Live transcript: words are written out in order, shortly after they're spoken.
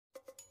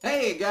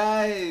Hey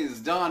guys,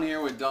 Don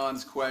here with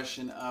Don's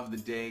Question of the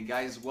Day.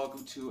 Guys,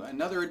 welcome to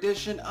another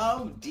edition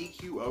of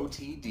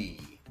DQOTD.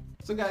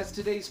 So guys,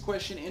 today's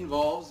question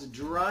involves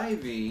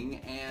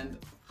driving and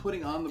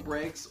putting on the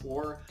brakes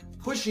or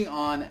pushing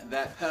on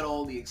that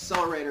pedal, the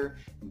accelerator,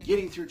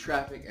 getting through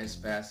traffic as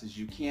fast as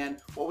you can.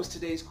 What was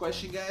today's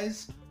question,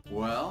 guys?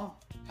 Well,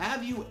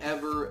 have you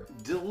ever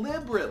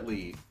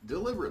deliberately,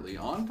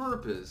 on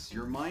purpose,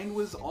 your mind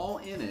was all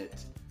in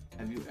it,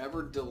 have you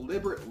ever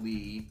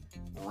deliberately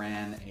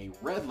ran a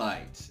red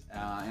light?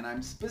 And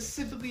I'm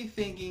specifically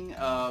thinking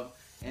of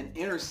an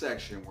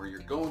intersection where you're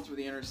going through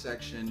the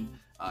intersection,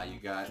 you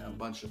got a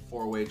bunch of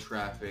four-way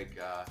traffic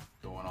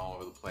going all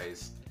over the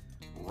place.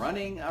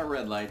 Running a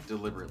red light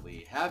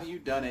deliberately. Have you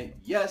done it?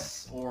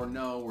 Yes or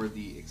no were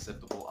the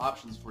acceptable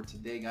options for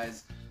today,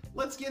 guys.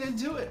 Let's get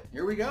into it.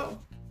 Here we go.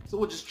 So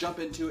we'll just jump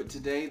into it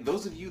today.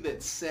 Those of you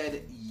that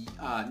said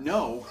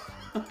no,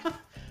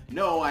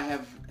 no, I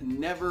have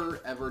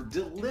never ever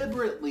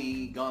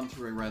deliberately gone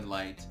through a red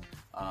light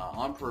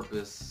on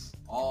purpose,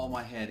 all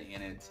my head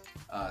in it.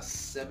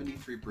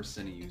 73%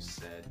 of you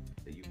said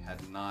that you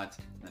had not,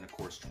 and then of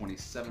course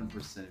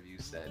 27% of you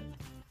said,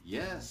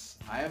 yes,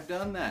 I have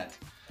done that.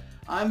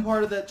 I'm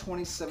part of that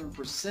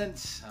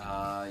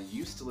 27%.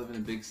 Used to live in a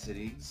big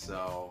city,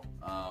 so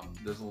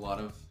there's a lot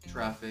of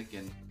traffic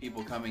and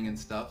people coming and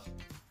stuff,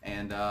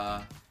 and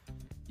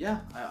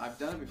yeah, I've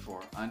done it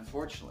before,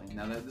 unfortunately.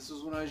 Now, this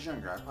was when I was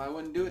younger. I probably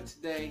wouldn't do it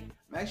today.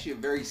 I'm actually a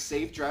very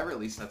safe driver, at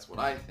least that's what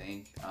I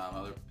think.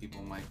 Other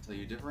people might tell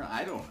you different.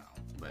 I don't know.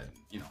 But,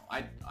 you know,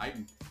 I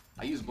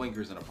use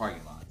blinkers in a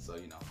parking lot, so,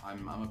 you know,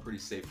 I'm a pretty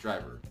safe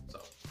driver.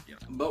 So, you know.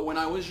 But when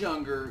I was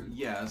younger,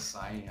 yes,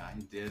 I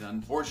did,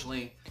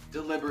 unfortunately,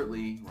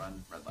 deliberately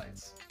run red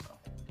lights. So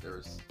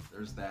there's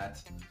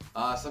that.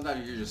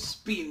 Sometimes you're just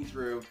speeding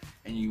through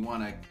and you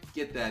want to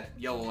get that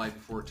yellow light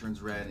before it turns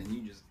red, and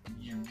you just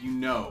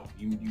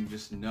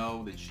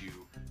know that you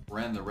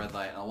ran the red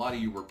light. And a lot of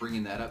you were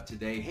bringing that up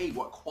today. Hey,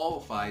 what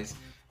qualifies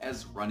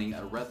as running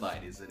a red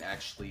light? Is it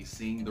actually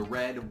seeing the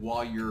red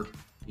while you're,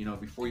 you know,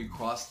 before you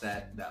cross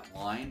that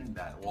line,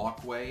 that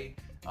walkway?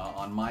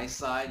 On my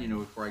side, you know,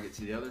 before I get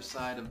to the other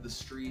side of the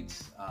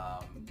street,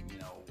 you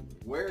know,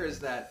 where's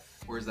that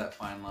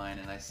fine line?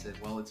 And I said,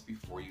 well, it's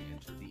before you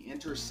enter the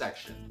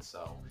intersection.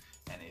 So,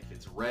 and if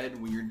it's red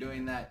when you're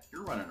doing that,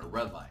 you're running a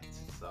red light.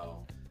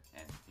 So,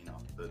 and you know,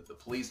 the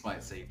police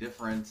might say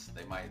different.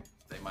 They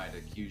might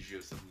accuse you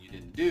of something you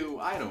didn't do.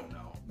 I don't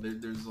know.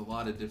 There's a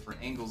lot of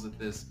different angles at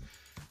this,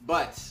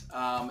 but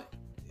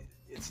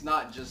it's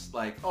not just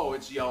like, oh,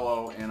 it's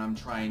yellow and I'm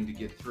trying to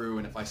get through,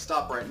 and if I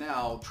stop right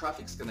now,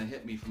 traffic's gonna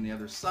hit me from the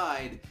other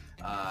side.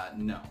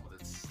 No,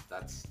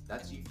 that's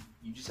you.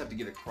 You just have to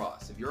get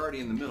across. If you're already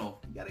in the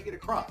middle, you gotta get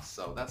across.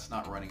 So that's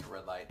not running a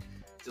red light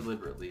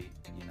deliberately.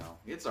 You know,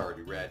 it's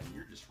already red and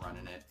you're just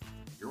running it.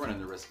 You're running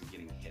the risk of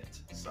getting hit.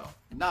 So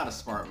not a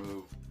smart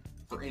move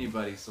for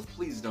anybody. So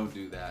please don't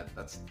do that.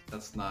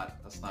 That's not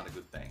a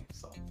good thing.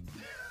 So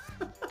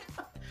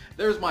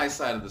there's my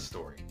side of the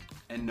story.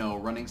 And no,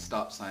 running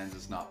stop signs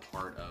is not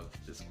part of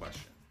this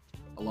question.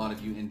 A lot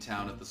of you in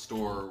town at the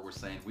store were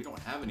saying, we don't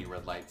have any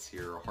red lights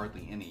here, or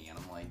hardly any. And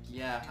I'm like,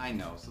 yeah, I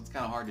know. So it's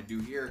kind of hard to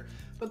do here.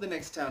 But the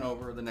next town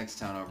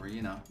over,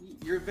 you know,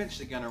 you're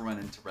eventually going to run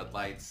into red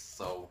lights.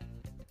 So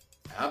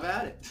have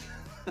at it.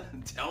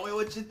 Tell me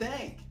what you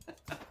think.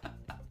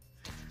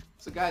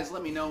 So guys,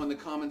 let me know in the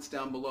comments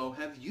down below,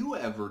 have you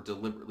ever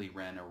deliberately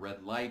ran a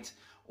red light?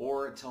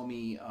 Or tell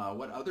me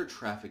what other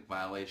traffic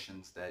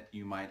violations that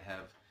you might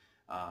have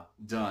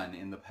done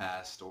in the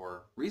past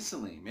or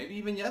recently, maybe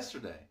even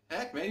yesterday.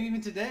 Heck, maybe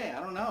even today. I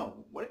don't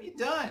know. What have you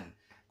done?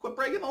 Quit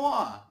breaking the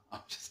law.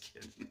 I'm just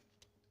kidding.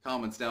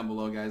 Comments down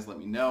below, guys. Let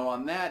me know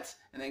on that.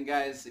 And then,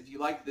 guys, if you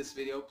liked this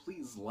video,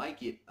 please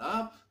like it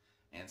up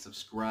and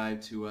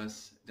subscribe to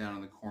us down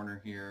in the corner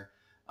here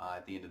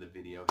at the end of the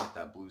video. Hit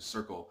that blue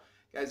circle.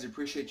 Guys, I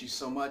appreciate you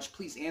so much.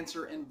 Please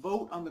answer and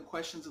vote on the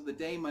questions of the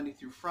day, Monday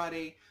through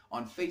Friday,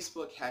 on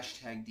Facebook.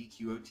 Hashtag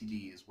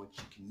DQOTD is what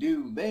you can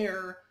do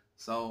there.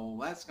 So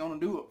that's going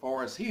to do it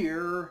for us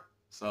here.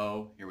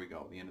 So here we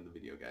go, the end of the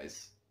video,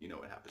 guys. You know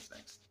what happens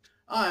next.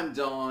 I'm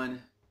Don.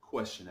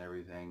 Question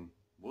everything.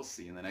 We'll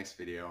see you in the next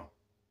video.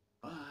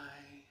 Bye.